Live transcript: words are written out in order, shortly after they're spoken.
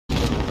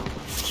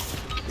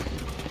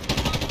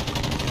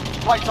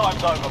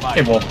Playtime's over, mate.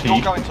 Hey, Wolf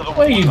Pete. What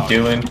are you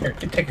doing? Here,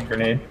 take a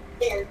grenade.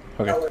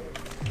 Okay.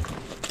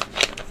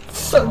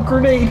 Suck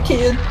grenade,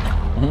 kid.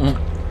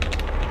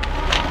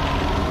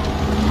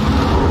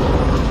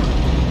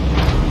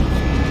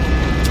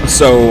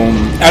 So,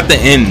 at the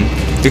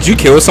end, did you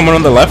kill someone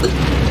on the left?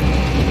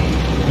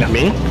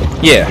 Me?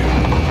 Yeah.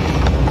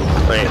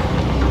 Wait.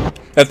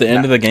 At the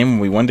end of the game when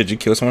we won, did you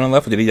kill someone on the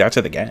left, or did he die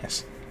to the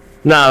gas?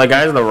 Nah, the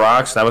guys in the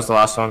rocks. That was the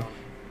last one.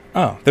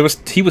 Oh,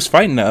 he was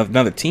fighting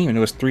another team, and it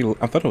was 3.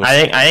 I thought it was.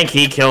 I think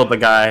he killed the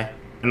guy,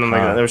 and then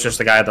there was just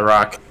the guy at the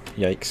rock.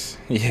 Yikes!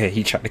 Yeah,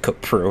 he tried to go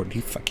pro, and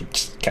he fucking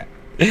just got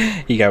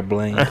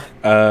blamed.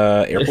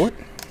 Airport.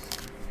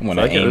 I'm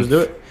gonna aim. Let's do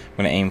it. I'm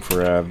gonna aim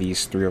for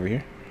these 3 over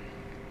here.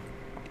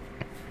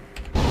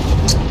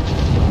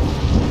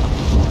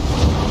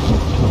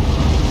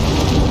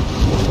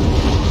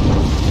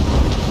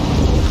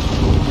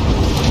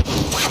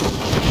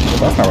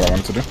 That's not what I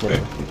wanted to do.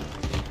 Whatever.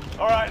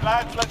 Alright,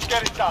 lads, let's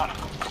get it done.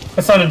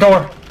 That's not a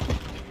door.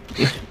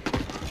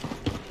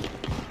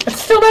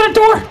 It's still not a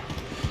door.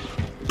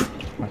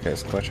 Okay,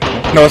 it's clutch.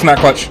 No, it's not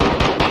clutch.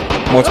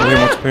 Multiple here,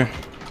 multiple here.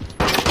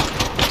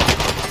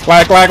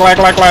 Lag.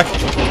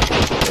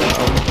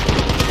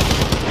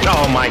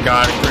 Oh my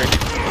god,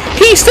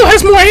 he still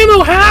has more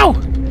ammo, how?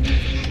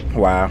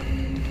 Wow.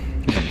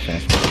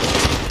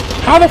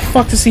 How the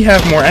fuck does he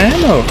have more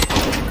ammo?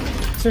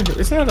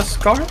 Isn't that a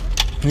scar?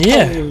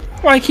 Yeah.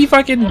 Like, he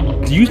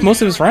fucking used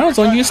most of his rounds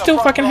on you and still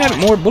fucking had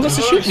more bullets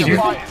to shoot you.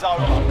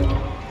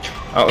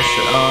 Oh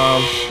shit.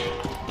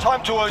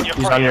 Time to earn your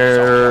He's on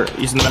your...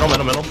 He's in the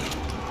middle.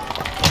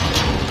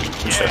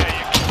 He's there.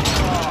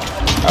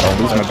 I don't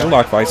lose my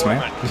gulag fights, man.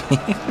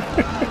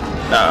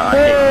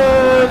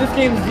 This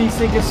game's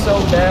desync is so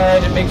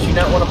bad, it makes you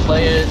not want to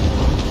play it.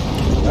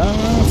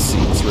 Let's see.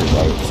 Let's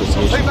reload the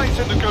situation. Teammates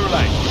in the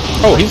gulag.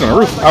 Oh, he's on the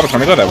roof. I was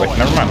trying to go that way.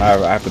 Never mind.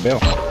 I have to bail.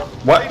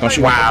 What?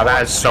 Wow,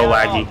 that is so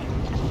laggy.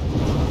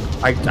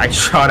 I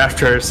shot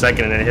after a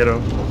second and it hit him.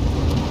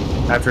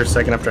 After a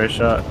second after I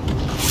shot.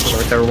 That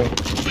was terrible.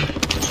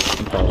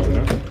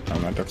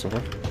 I'm not dead so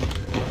far.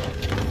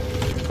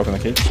 Open the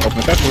cage. Open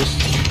the catches.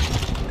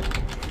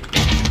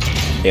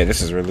 Yeah, this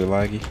is really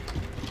laggy.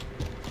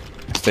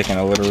 It's taking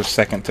a literal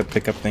second to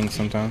pick up things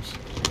sometimes.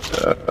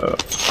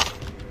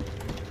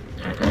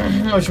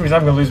 Which means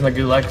I'm gonna lose my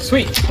gulag.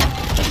 Sweet.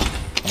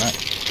 Alright.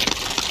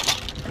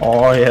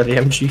 Oh yeah, the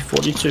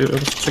MG42.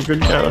 It's a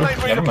good gun.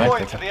 Never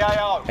mind.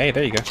 Hey,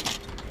 there you go.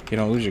 You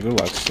don't lose your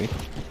gulags, see?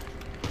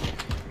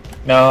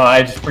 No,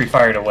 I just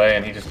pre-fired away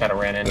and he just kind of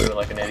ran into it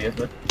like an idiot.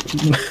 But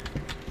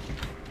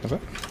What's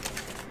that?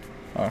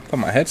 Oh, I thought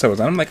my headset was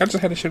on. I'm like, I just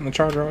had to shit in the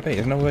charger all day.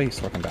 There's no way he's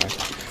fucking died.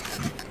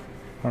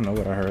 I don't know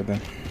what I heard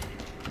then.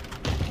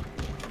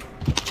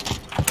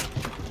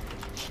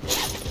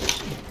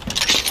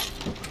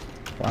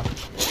 Wow.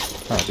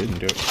 Oh, I didn't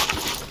do it.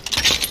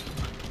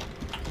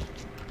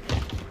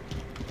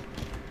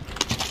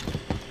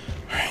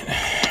 Alright.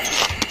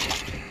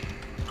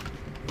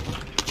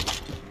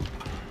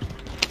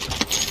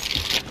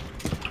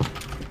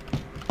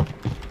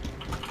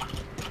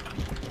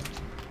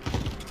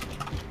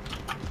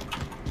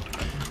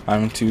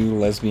 I'm too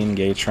lesbian,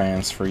 gay,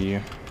 trans for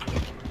you.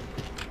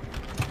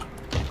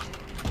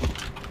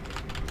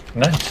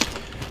 nice.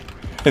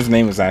 His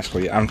name is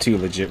actually I'm too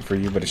legit for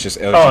you, but it's just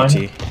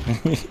LGBT.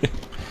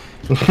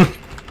 Oh,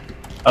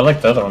 I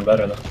like the other one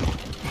better though.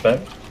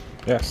 But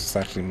yes, it's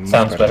actually much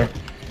sounds better.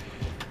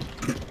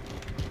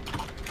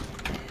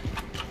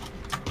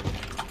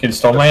 Kid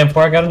stole my M4,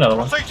 I got another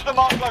one. Proceed to the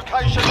marked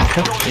location.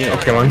 Yeah,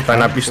 okay, well, try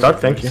not to be stuck,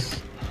 thank you.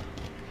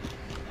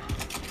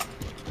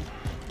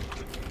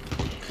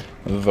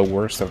 The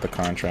worst of the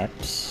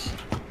contracts.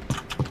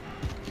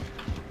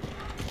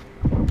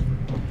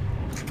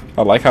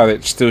 I like how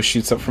it still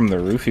shoots up from the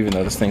roof even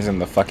though this thing's in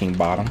the fucking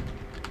bottom.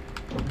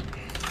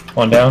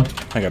 One down.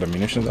 I got a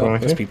munitions. Oh,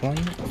 there's people on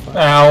you.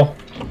 Ow.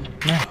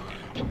 No.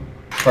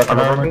 Fucking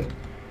armor.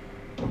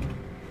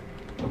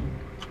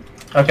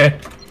 Okay.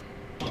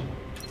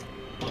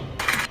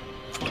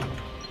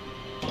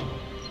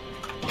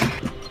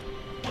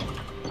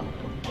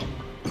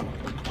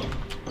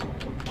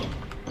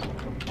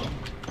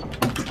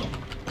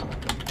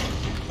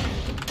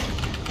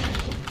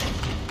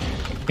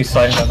 He's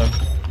sliding down there.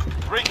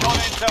 Recon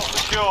intel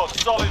secured.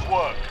 Solid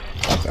work.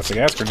 That's a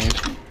gas grenade.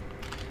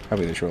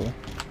 Probably the troller.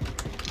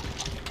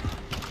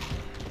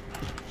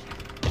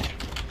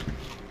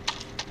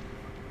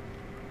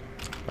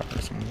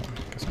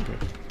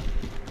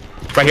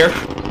 Right here.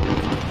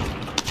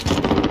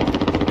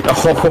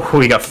 Oh,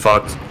 we got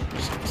fucked.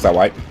 Is that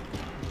white?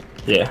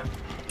 Yeah.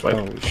 White.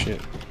 Holy shit.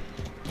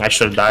 I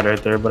should have died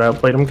right there, but I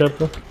outplayed him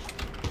careful.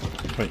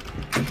 Wait.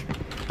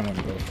 I'm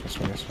gonna go this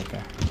way.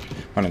 Okay.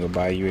 I'm gonna go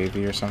buy a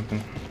UAV or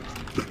something.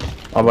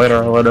 I'll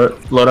later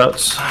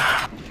loadouts.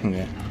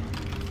 Yeah.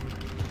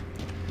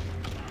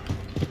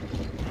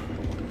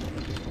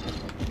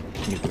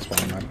 Get this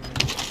one, man.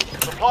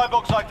 Supply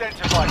box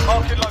identified.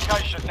 Marking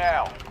location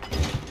now.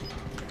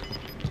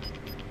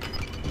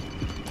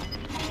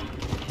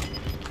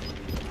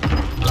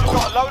 We've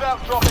got a loadout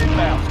drop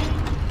inbound.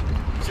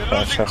 You're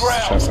losing Chest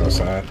ground.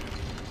 outside.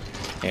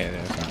 Yeah, it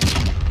is.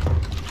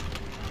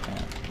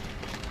 Yeah.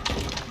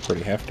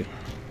 Pretty hefty.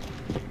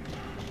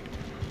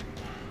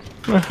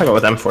 I'll go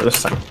with M4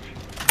 this time.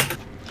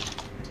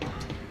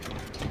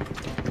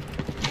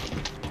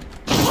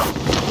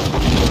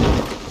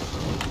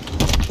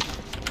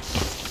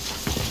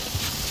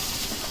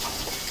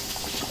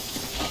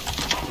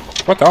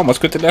 What the? Almost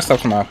quit the desktop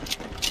somehow.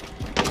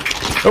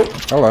 Oh,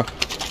 hello.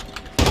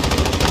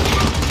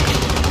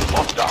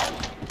 Hostile.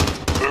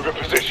 Move in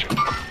position.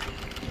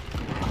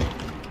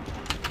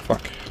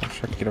 Fuck. I'm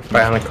sure I can get up from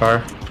Behind the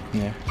car.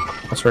 Yeah.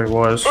 That's where he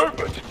was.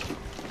 Movement.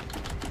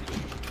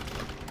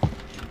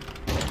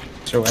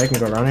 Is there a way I can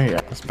go around here?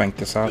 Yeah. Let's bank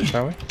this out,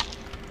 shall we?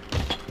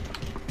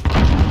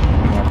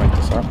 Yeah, bank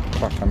this out.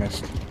 Fuck, I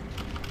missed.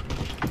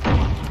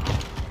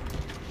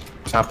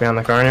 It's not behind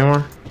the car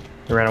anymore.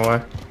 He ran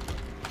away.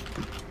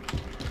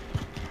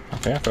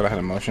 Okay, I thought I had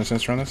a motion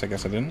sensor on this. I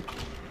guess I didn't.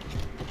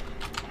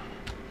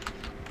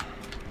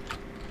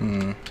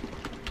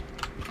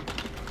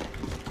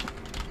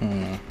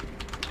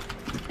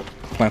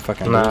 Playing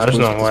fucking Nah, Blues there's Clues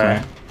no with this way.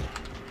 man.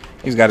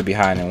 He's got to be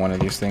hiding in one of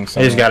these things.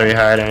 He's somewhere. got to be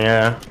hiding,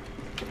 yeah.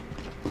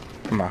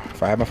 Come on,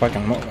 if I had my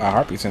fucking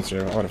heartbeat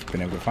sensor, I would have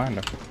been able to find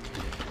him.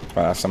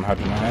 But I somehow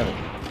did not have it.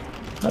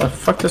 How the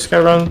fuck this guy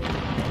run?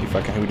 You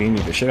fucking Houdini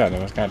the shit out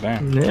of us,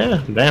 goddamn.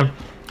 Yeah, damn.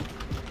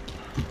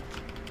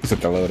 He's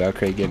at the loadout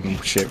crate getting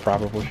shit,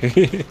 probably.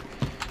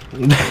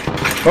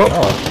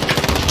 Oh.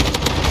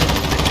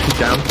 He's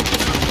down.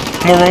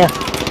 More.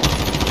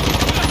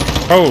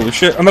 Holy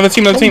shit, another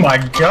team, Oh my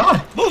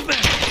god!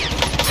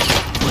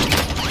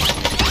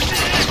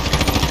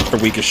 They're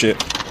weak as shit.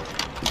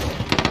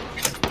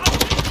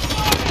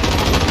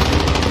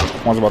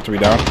 One's about to be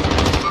down.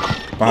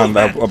 Behind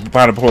a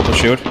purple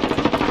shield.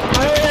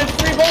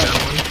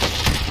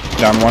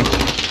 Down one.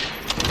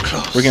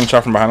 We're getting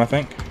shot from behind, I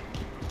think.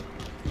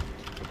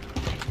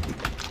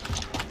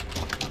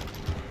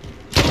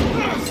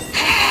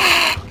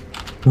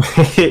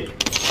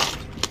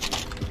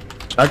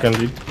 Shotgun,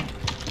 dude.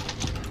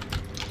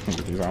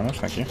 Get these armors,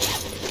 thank you.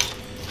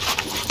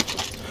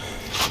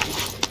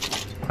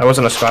 I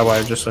wasn't a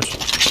skywire, just a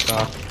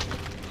shot.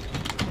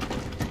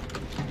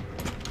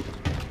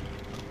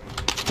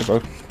 They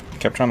both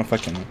kept trying to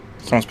fucking...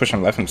 Someone's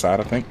pushing left hand side,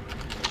 I think.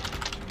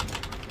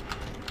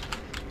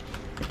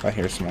 I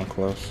hear someone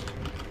close.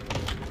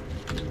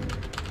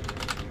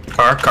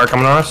 Car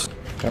coming on us.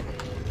 Yep.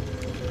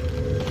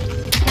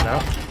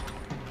 No.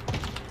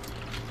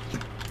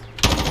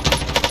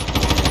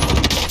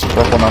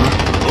 Broken armor.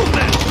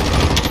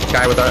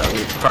 Guy with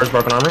car's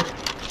broken armor.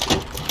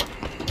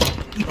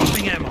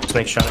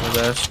 Snake shot in his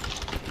ass.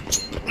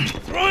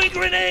 Throwing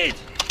grenade!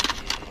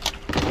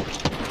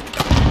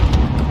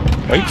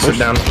 Wait, Push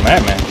down.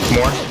 Madman.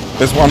 More.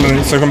 There's one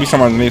underneath, so there's gonna be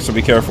someone underneath, so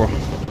be careful.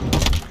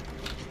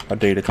 I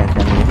dare you to come from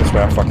underneath this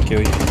way, I'll fucking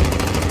kill you.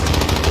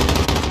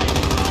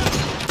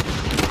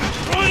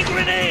 Throwing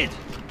grenade!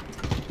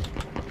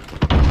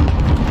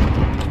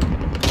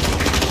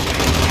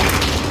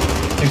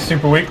 He's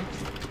super weak.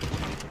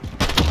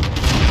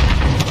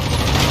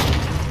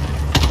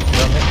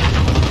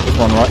 There's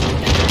one right.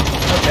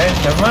 Okay,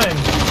 never mind.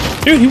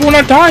 Dude, he will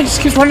not die, he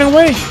just keeps running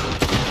away.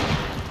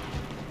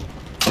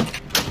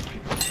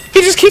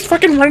 He just keeps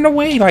fucking running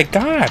away, like,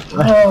 God.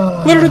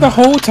 Literally the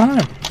whole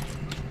time.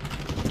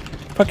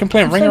 Fucking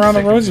playing Ring Around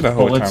the Rosie the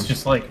whole Bullets time.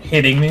 just like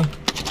hitting me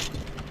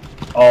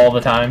all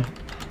the time.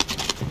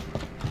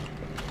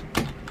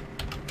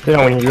 You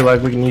know when you're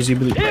like, we can easily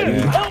believe.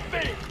 Yeah.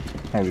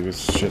 I'll leave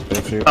this shit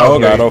there too. Oh, Oh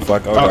god, okay. oh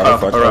fuck, oh god, oh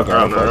fuck, oh god,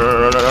 oh fuck.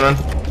 Run.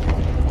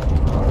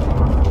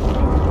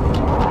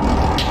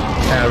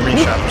 Yeah,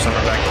 reshot or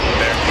something back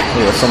there.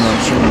 Yeah, someone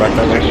shooting back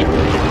that way.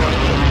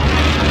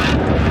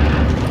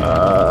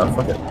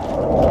 Fuck it.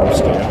 I'm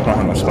scared. I don't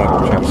have no smoke. I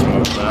wish I had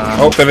smoke.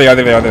 Oh, there they are.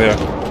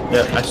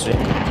 Yeah, I see.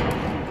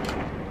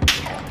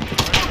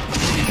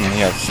 He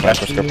has a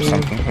sniper scope or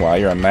something. Wow,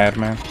 you're a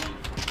madman.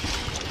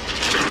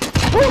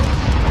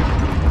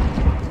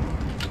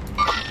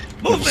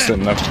 He's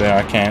sitting up there.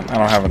 I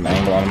don't have an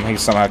angle on him. He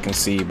somehow can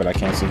see, but I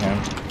can't see him.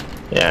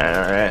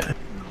 Yeah, alright.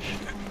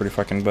 Pretty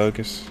fucking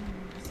bogus.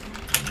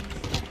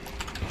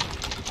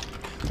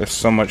 There's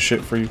so much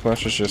shit for you,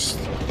 Clutch. It's just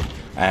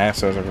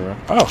assholes everywhere.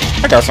 Oh,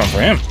 I got something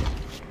for him.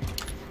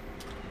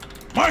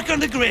 Mark on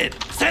the grid!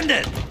 Send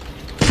it!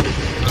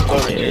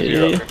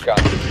 Yeah.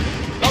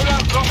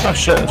 Oh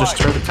shit, I just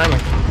threw the timing.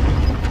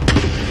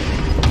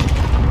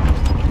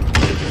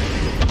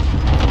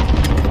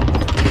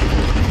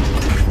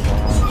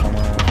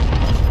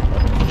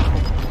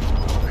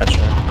 Gotcha.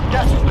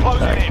 Gas is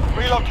closing in.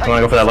 Relocate.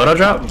 Wanna go for that loadout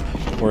drop?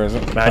 Where is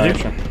it? Behind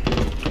you? Sure.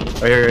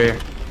 Right here.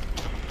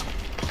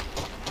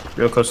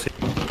 Real close to you.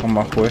 I'm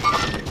up with.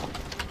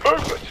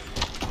 Movement.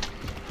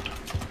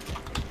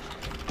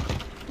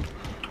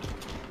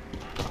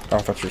 Oh, I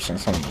thought you were saying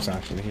someone was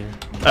actually here.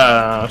 I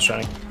was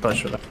trying to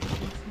push for that.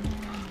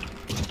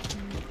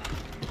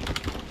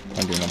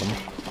 I'll do another one.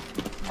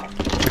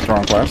 Pick the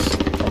wrong class.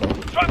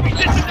 Trophy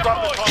system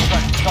deployed. The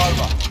contract is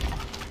over.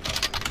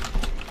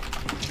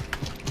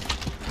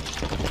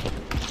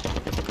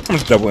 I'm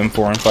just double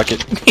M4 and fuck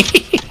it.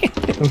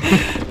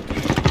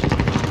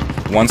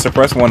 One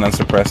suppressed, one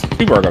unsuppressed.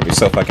 People are gonna be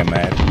so fucking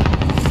mad.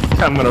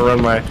 I'm gonna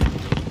run my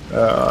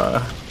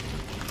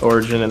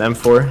Origin and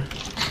M4.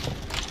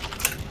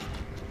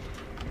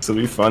 This will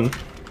be fun.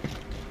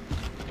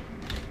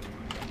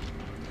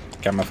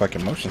 Got my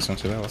fucking motion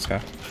sensor though. Let's go.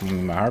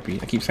 My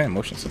heartbeat. I keep saying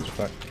motion sensor.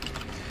 Fuck.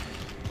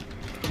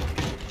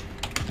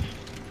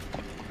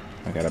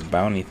 I got a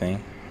bounty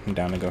thing. I'm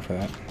down to go for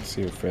that. Let's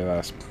see if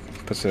it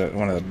puts it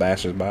one of the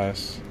bastards by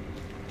us.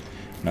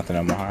 Nothing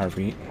on my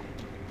heartbeat.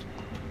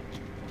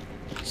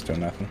 Still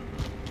nothing.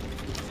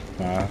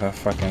 The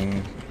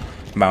fucking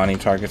bounty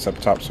target's up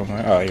top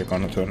somewhere. Oh, you're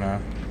going up to it now.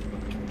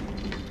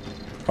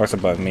 Or it's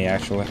above me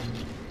actually.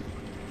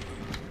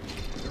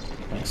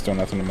 Still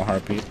nothing in my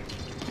heartbeat.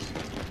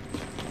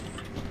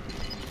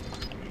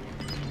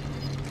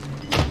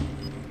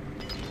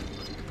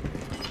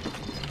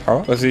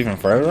 Oh, is it even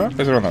further up?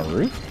 Is it on the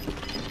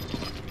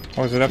roof?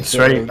 Or is it up It's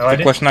there? right.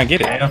 The question I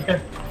get it.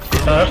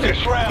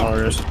 This round.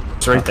 Oh,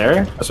 it's right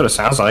there? That's what it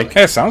sounds like.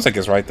 Yeah, it sounds like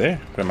it's right there,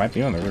 but it might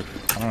be on the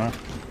roof. I don't know.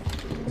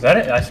 Is that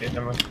it? I see it.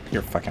 Never mind.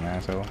 You're a fucking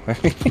asshole.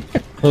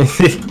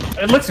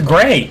 It looks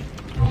great.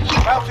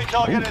 Bounty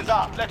target is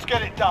up. Let's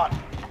get it done.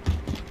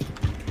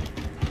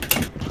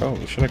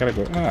 Holy shit, I gotta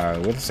go. Ah,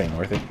 well, this ain't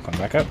worth it. Come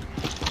back up.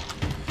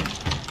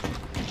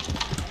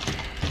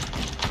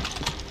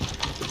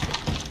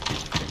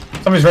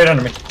 Somebody's right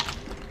under me.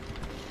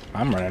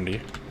 I'm running to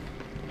you.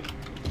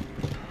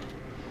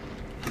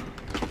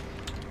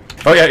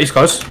 Oh yeah, he's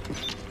close.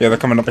 Yeah, they're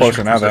coming up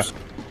closer now, though.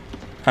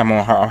 I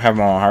have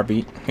him on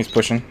heartbeat. He's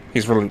pushing.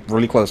 He's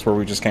really close where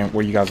we just came,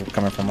 where you guys were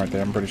coming from right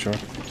there, I'm pretty sure.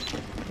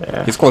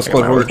 Yeah. He's close,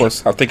 really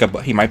close. I think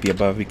he might be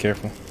above. Be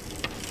careful.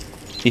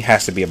 He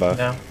has to be above.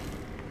 No.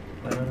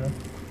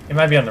 He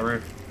might be on the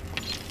roof.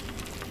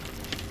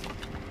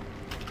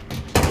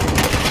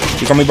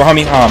 He's on me behind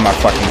me. Oh my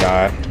fucking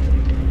god.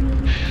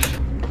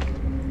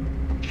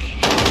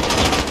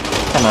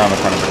 Come around the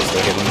corner, but it's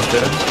still hitting me.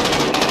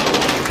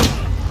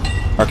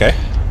 Okay.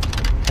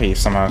 He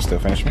somehow still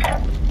finished me.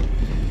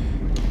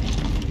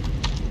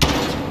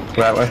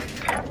 That way.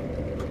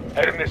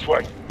 Heading this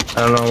way.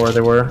 I don't know where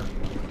they were.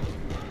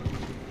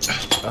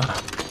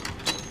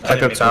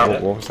 Like up top.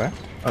 What was that?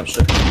 Oh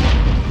shit.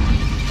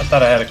 I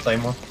thought I had a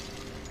claymore.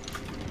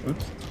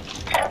 Oops.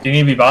 Do you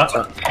need to be bought?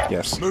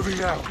 Yes.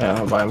 Moving out. Yeah,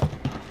 I'll buy him.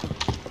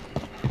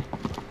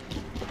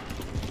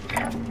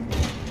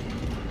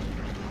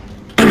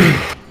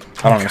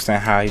 I don't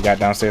understand how he got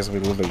downstairs. We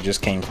literally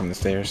just came from the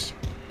stairs.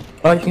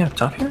 Oh, you can get up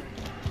top here?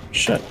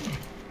 Shit.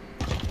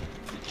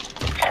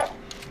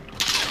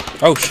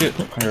 Oh shit!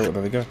 Where did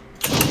they go?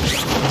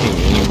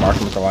 You mark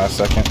him at the last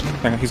second. I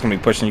think he's gonna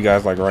be pushing you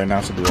guys like right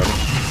now, so be ready.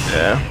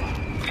 Yeah.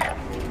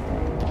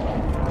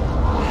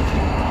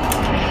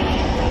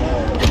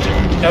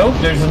 Nope,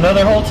 there's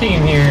another whole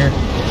team here.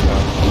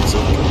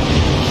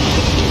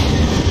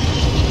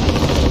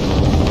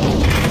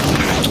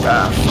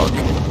 Ah, fuck.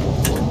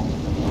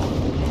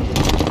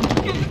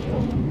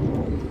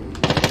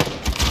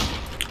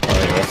 Oh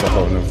yeah, that's a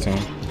whole new team.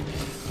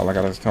 All I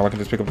can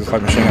just pick up this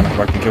light machine gun if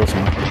I can kill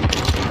someone.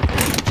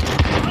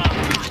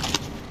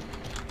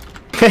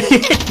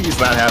 He's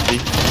not happy.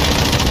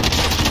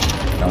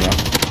 No one.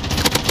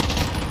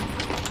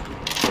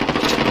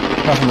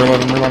 Oh,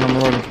 I'm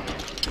reloading.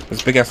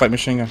 This big ass light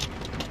machine gun.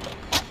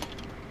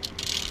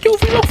 Yo,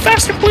 reload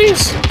faster,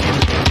 please!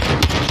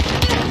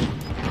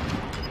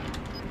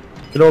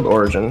 Good old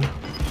Origin.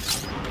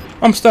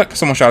 I'm stuck.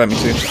 Someone shot at me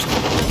too.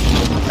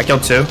 I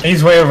killed two.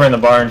 He's way over in the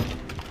barn.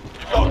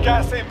 You've got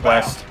gas inbound.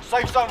 West.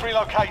 Safe zone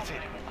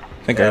relocated.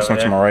 I think I heard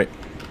someone to my right.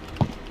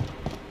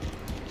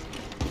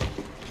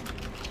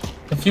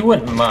 If you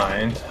wouldn't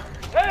mind.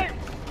 Hey,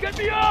 get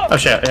me up! Oh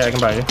shit, yeah, I can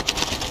buy you.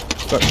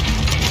 Stuck.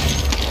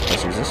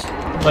 Let's use this.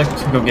 I'd like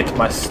to go get to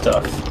my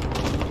stuff.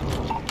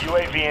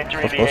 UAV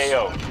entering the Close.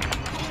 AO.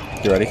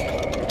 You ready?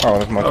 Oh,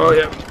 there's more. Oh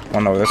yeah.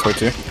 One over this way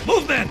too.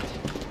 Movement!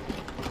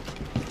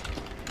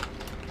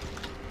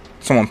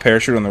 Someone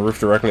parachute on the roof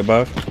directly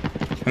above.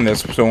 And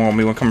there's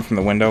someone coming from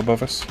the window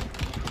above us.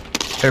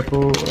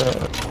 Careful. There's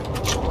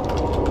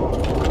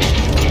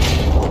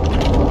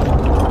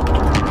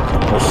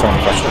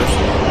someone flashing.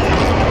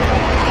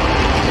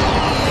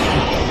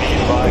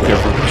 Be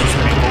careful.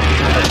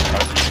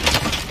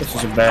 This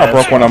is a bad. I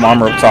broke one of them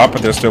armor up top,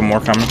 but there's still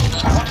more coming.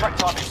 Contract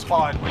time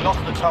expired. We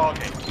lost the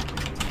target.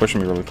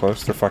 Pushing me really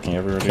close. They're fucking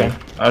everywhere, Okay. dude.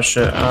 Oh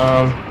shit.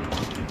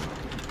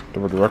 They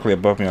were directly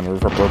above me on the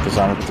roof. I broke his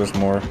armor, but there's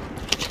more. I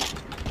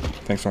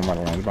think someone might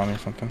have landed on me or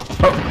something.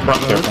 Oh, brought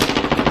me. Careful.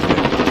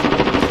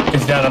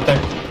 He's down up there.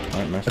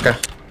 Alright, nice. Okay.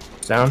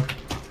 He's down.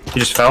 He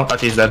just fell. I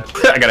think he's dead.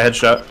 I got a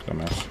headshot.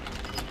 Dumbass.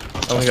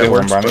 I only Still got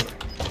one works, bounty.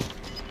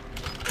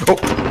 but... Oh.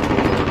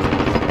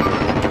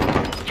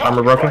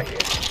 Armor broken.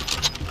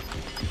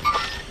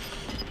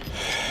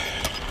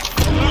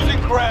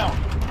 Losing ground.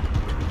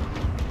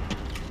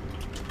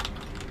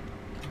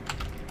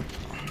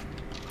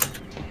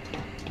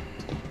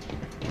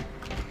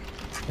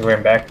 He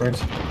ran backwards.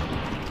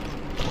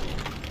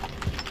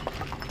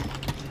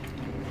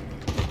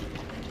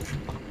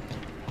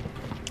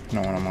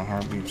 No one on my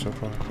heartbeat so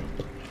far.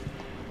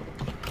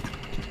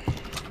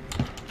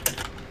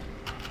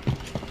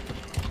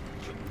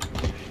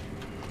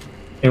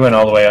 He went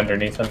all the way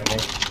underneath.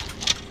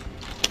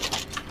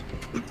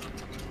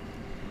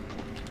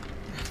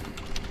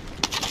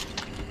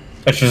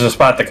 Which is a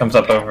spot that comes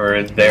up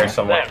over there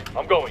somewhere.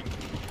 I'm going.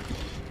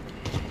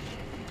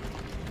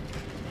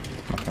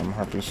 Okay, my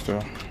heartbeat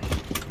still.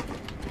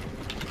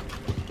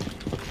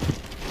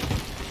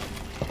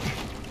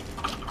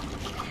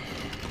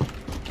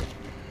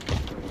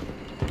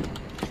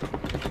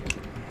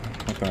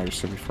 I thought I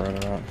used to be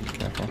fried out. Be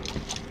careful.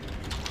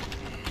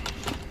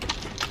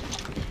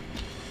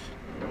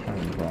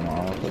 I'm going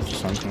on or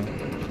something.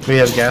 We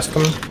have gas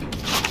coming?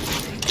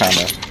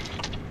 Kinda.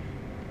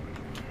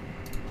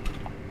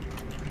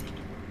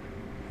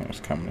 It's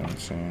coming in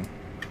soon.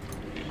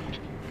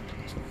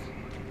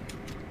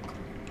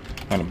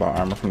 I'm gonna buy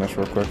armor from this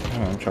real quick.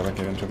 I'm trying to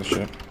get into the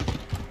ship.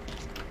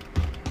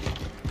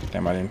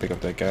 Damn, I didn't pick up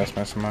that gas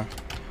mask of mine.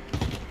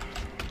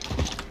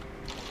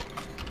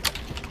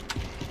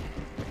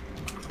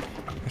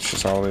 It's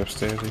just all the way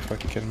upstairs. Are you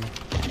fucking kidding me?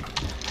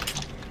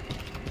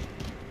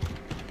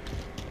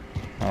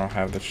 I don't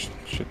have the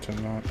shit to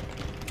not.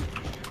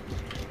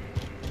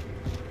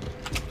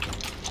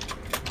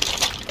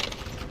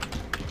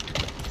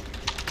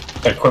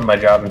 Gotta quit my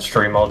job and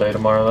stream all day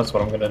tomorrow. That's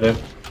what I'm gonna do.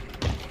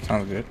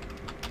 Sounds good.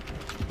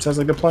 Sounds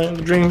like a plan,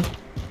 the dream.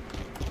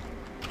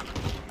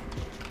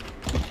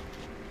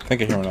 I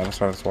think I hear on the other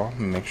side of this wall.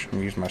 Make sure I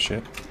use my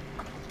shit.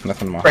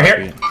 Nothing in my Right here?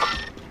 heartbeat.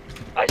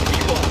 I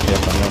see one.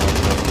 Yep, I know.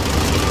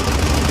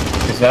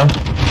 He's down.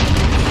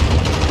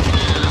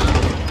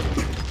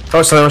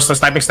 Oh, so there was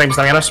sniping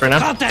at us right now?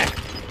 Contact!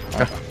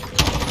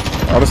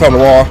 Oh, this on the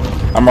wall.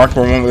 I marked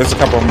one. There's a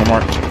couple of them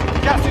marked.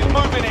 Gas is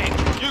moving in.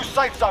 Use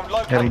safe zone Hit a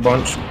located.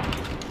 bunch.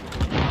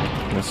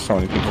 There's so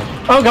many people.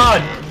 Oh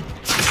god!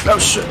 Oh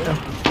shit.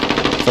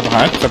 Is that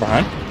behind? Is that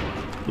behind?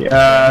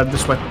 Yeah,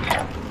 this way. I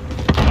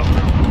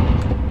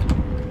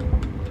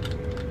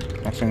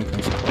don't see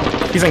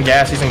anything. He's in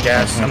gas,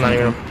 I'm not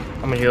even.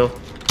 I'm gonna heal.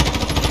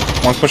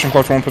 One's pushing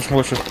closer, one pushing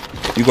closer.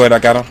 You go ahead, I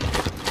got him.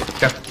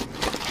 Okay.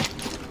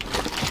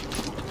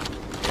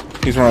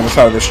 He's running on the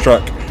side of this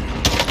truck.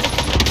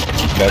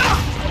 Dead.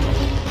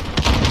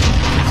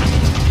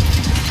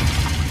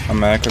 I'm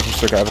mad because we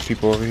still got other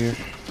people over here.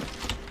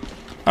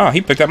 Oh,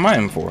 he picked up my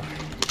M4.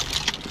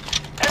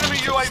 Enemy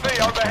UAV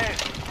overhead.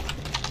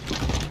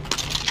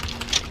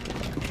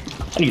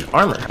 I need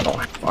armor. I don't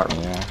have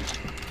armor. Yeah.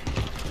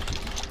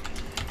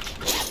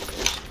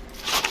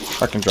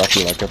 I can drop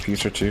you like a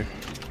piece or two.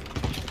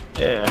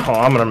 Yeah, hold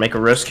on, I'm gonna make a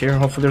risk here.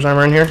 Hopefully there's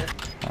armor in here.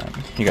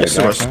 Alright. You got Yes, a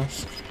there gas was.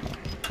 mask?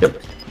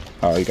 Yep.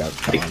 Oh, you got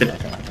it.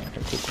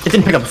 It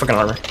didn't pick up the fucking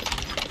armor.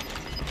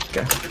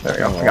 Okay, there we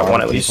go. I got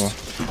one at least.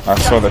 I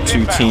saw the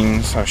two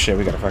teams. Oh shit,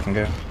 we gotta fucking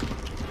go.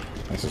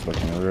 This is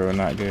looking real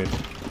not good.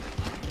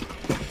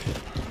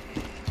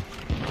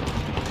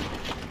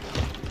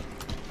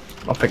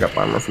 I'll pick up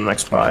armor from the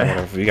next buy.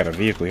 If we got a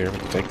vehicle here, we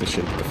can take this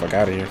shit the fuck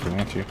out of here if we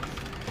want to.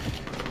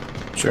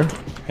 Sure.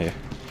 Yeah.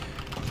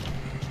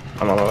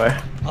 I'm on my way.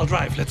 I'll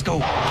drive, let's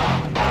go.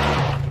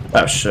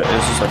 Oh shit,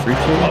 is this a free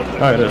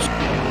tool? Oh, it is.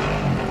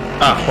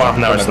 Ah, well,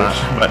 no, it's not.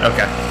 But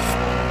okay.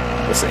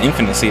 It's an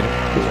infinite seater.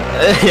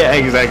 Yeah,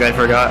 exactly. I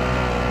forgot.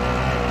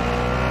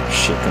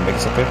 Shit, can make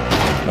us up here?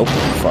 Nope.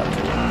 Fuck.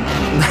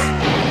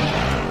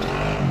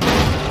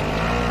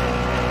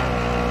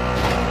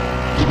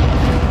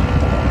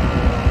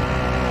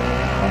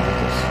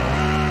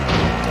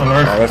 On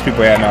Earth. Oh, there's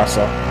people at now,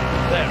 so.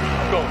 There,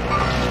 I'm going.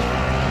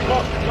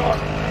 Lock the car.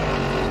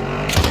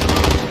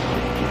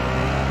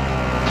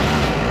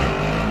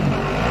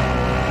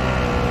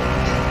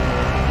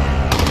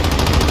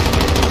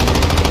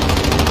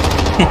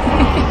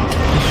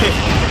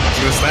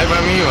 You gonna snipe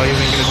at me? Well, you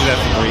ain't gonna do that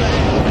for free.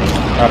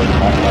 I don't know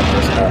about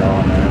this at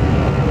all, man.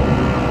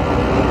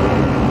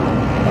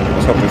 I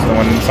just hope there's no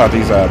one inside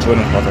these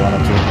buildings about to run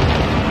up to.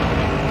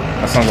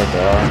 That sounds like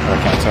they are. I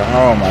can't tell.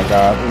 Oh my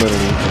god,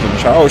 literally just getting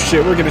shot. Oh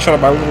shit, we're getting shot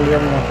by literally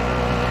everyone.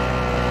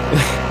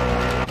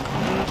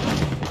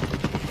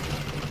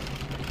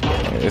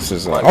 This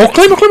is oh,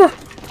 Claymore, Claymore!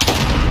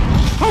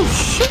 Oh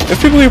shit! There's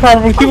people here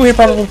probably. People here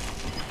probably.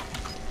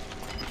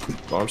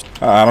 Bombs.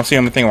 I don't see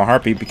anything on my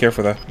heartbeat. Be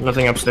careful though.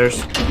 Nothing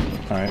upstairs.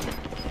 Alright.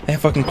 They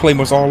have fucking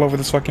Claymores all over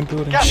this fucking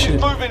building. Gas Shit.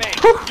 is moving in.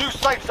 Use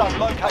safe zone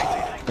located.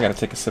 I gotta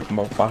take a sip of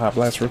my Baja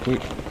Blast real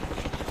quick.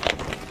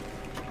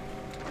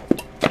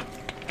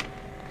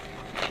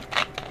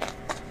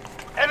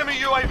 Enemy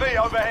UAV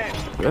overhead.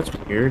 That's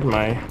weird.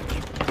 My.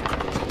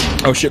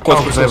 Oh shit, close,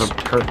 Oh, because I have close. a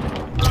perk. Got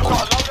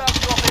a loadout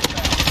drop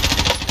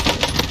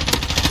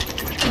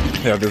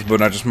inbound. Yeah, this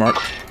building I just marked.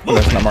 Oh,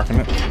 that's not marking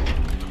it.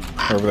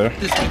 Over there.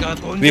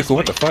 Disregard going Vehicle,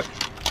 what the fuck?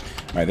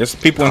 Alright, there's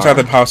people inside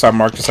the house I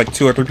marked. There's like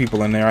 2 or 3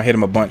 people in there. I hit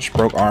them a bunch,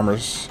 broke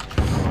armors.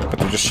 But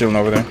they're just chilling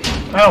over there.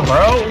 Oh,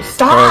 bro,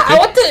 stop! Okay.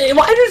 What the?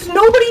 Why does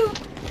nobody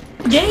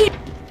game?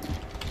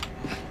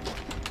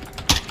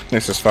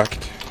 This is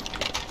fucked.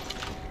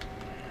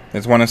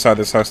 There's one inside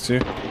this house too.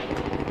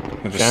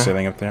 They're just Okay.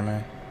 sitting up there,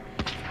 man.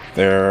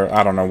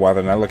 I don't know why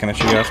they're not looking at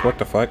you guys. What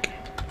the fuck?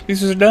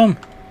 These are dumb.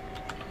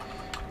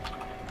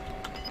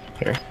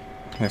 Here.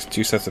 There's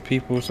 2 sets of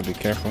people, so be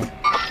careful.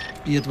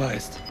 Be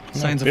advised. No,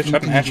 Signs of bitch, I didn't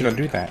looting ask you to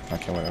here. do that.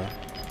 Okay, whatever.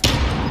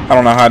 I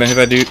don't know how I didn't hit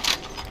that dude.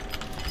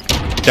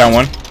 Down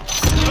one.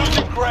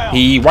 Losing ground.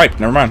 He wiped.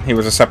 Never mind. He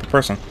was a separate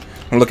person.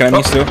 I'm looking at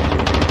me still.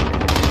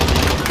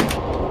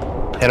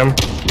 Hit him.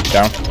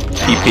 Down.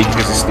 He peeked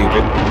because he's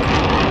stupid.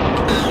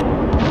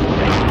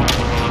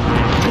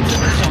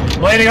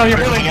 Landing on your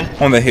building.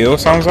 On the hill,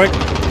 sounds like.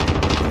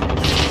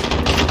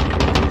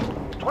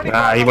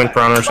 Nah, he went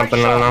prone or something.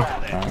 I don't know.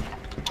 Alright.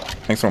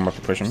 I think someone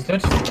might be pushing me.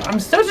 I'm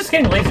still just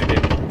getting laser,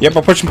 dude. Yep,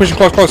 I'm pushing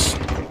close.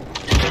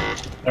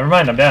 Never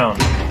mind, I'm down.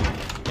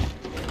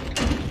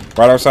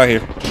 Right outside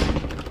here.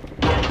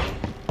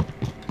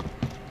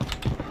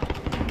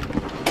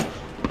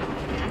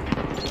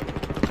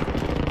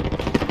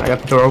 I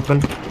got the door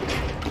open.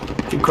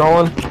 Keep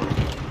crawling.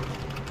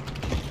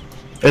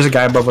 There's a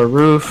guy above our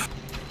roof.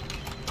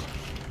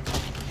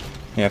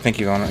 Yeah, I think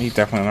he's on it. He's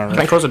definitely on our Can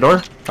I roof. close the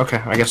door? Okay,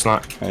 I guess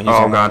not. Yeah, he's Oh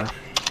on god. our-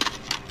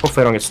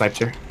 Hopefully I don't get sniped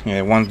here.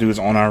 Yeah, one dude's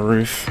on our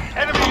roof.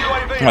 Enemy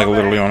UAV. Like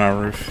literally on our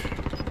roof.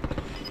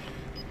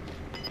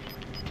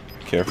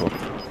 Careful.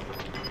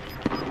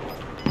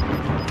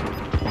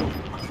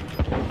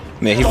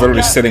 Yeah, he's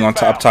literally sitting on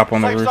top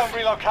on the Safe roof. zone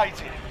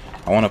relocated.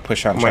 I want to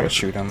push out and try to Wait.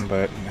 shoot him,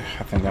 but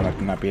I think that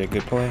might not be a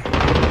good play.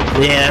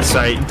 Yeah,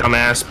 sorry,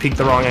 dumbass. Peeked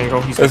the wrong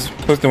angle. He's dead.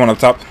 Let's the one up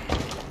top.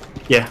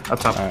 Yeah, up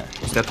top. Alright.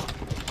 He's dead.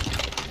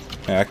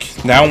 Yeah,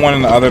 down one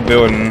in the other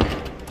building.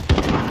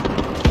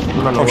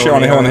 Oh shit,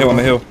 on the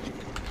hill.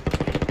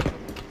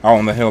 Oh,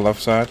 on the hill,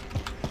 left side.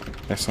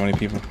 There's so many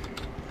people.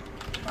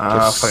 There's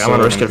Fuck, so I'm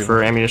gonna risk many it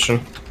for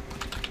ammunition.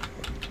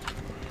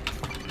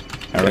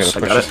 Alright, we Yes, gotta I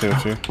push got this hill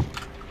too.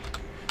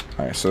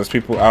 Alright, so there's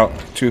people out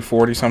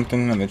 240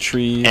 something in the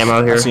trees.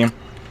 Ammo here. I see him.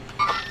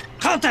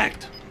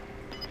 Contact!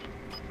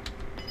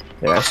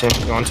 Yeah, I see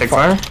him. You wanna take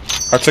fire?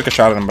 I took a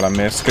shot at him, but I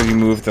missed because he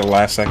moved the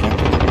last second.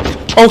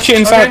 Oh shit,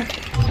 inside! Okay.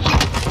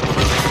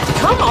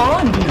 Come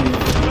on, dude.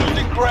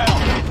 Losing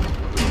ground.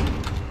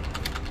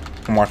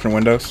 I'm watching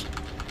windows.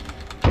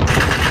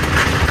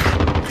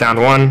 Down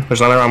one.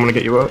 There's another. I'm gonna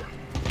get you out.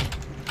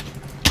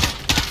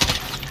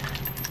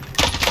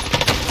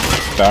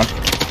 Down.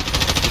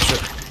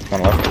 Shit.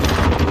 One left.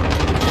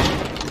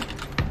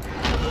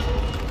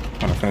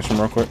 Wanna finish him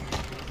real quick?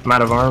 I'm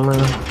out of armor.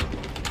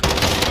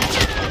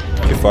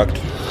 Get fucked.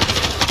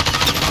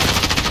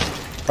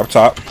 Up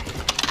top.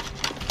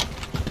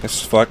 This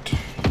is fucked.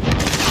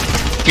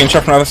 Getting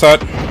shot from the other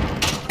side.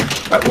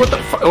 What the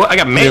fuck? I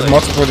got melee.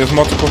 There's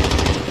multiple.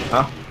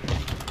 Oh.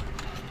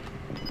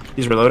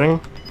 He's reloading.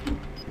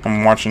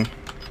 I'm watching.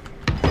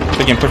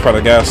 They're getting pushed by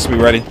the gas. Be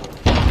ready.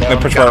 They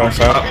push right on the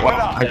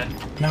side.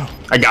 No.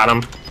 I got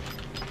him.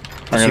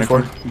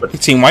 C4. But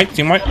team white.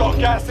 Got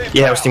gas in.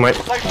 Yeah, it was team white.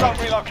 Safe zone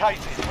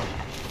relocated.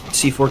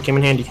 C4 came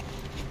in handy.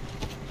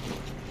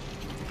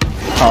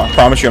 I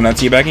promise you I'm not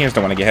teabagging. I just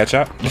don't want to get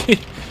headshot.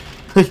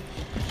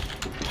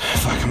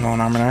 Fuck, I'm low on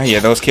armor now. Yeah,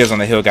 those kids on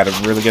the hill got a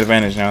really good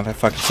advantage now. That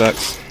fucking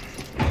sucks.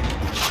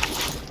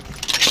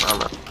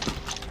 Armor.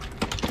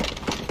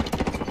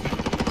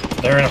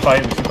 They're in a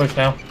fight. We should push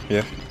now.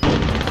 Yeah.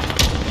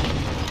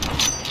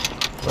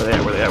 Where they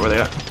at? Where they at? Where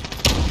they at?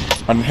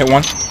 I hit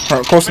one.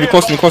 Close to me.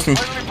 Enemy precision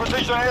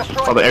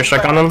airstrike. Oh, the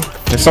airstrike on them?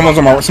 Yeah,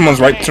 someone's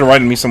right to the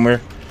right of me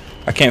somewhere.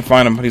 I can't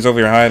find him, but he's over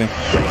here hiding.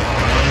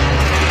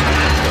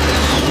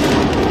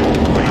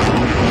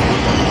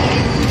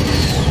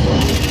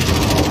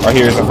 Right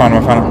here, I found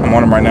him. I'm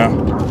on him right now.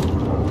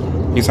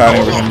 He's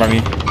hiding over him by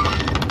me.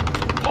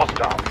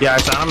 Yeah, I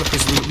saw him.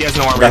 He has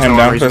no armor. Got him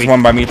down. There's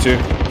one by me too.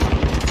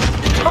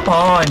 Come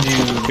on,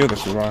 dude. Kill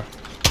this guy.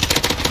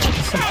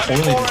 This is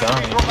poorly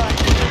designed.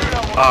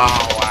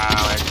 Oh,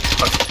 wow.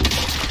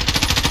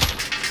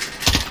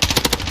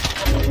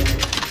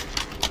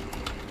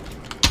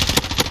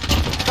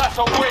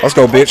 Let's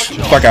go, bitch.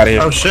 Fuck out of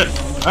here. Oh, shit.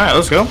 Alright,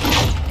 let's go.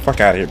 Fuck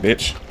out of here,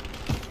 bitch.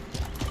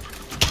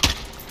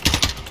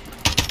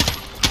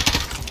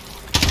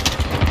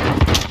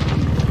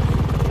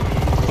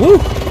 Woo!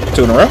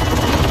 2 in a row.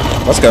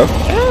 Let's go.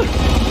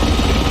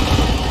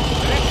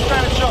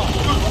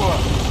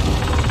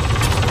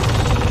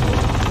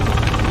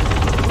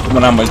 I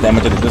wonder how much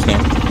damage I did this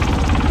game.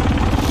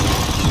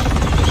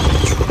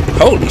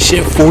 Holy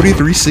shit,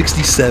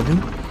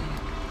 4367.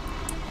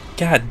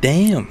 God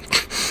damn.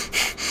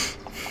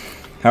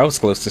 That was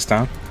close this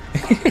time.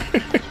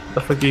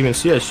 The fuck do you even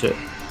see that shit?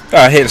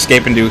 I hit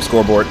escape and do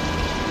scoreboard.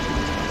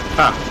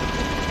 Ah.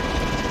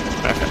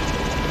 Okay.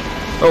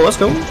 Oh, let's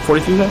go.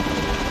 4300.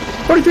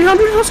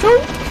 4300, let's go.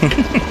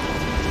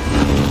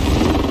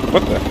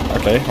 What the?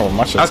 Okay, oh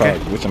my shit's Okay.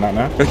 glitching out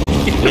now.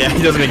 Yeah,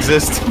 he doesn't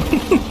exist.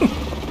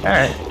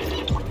 Alright.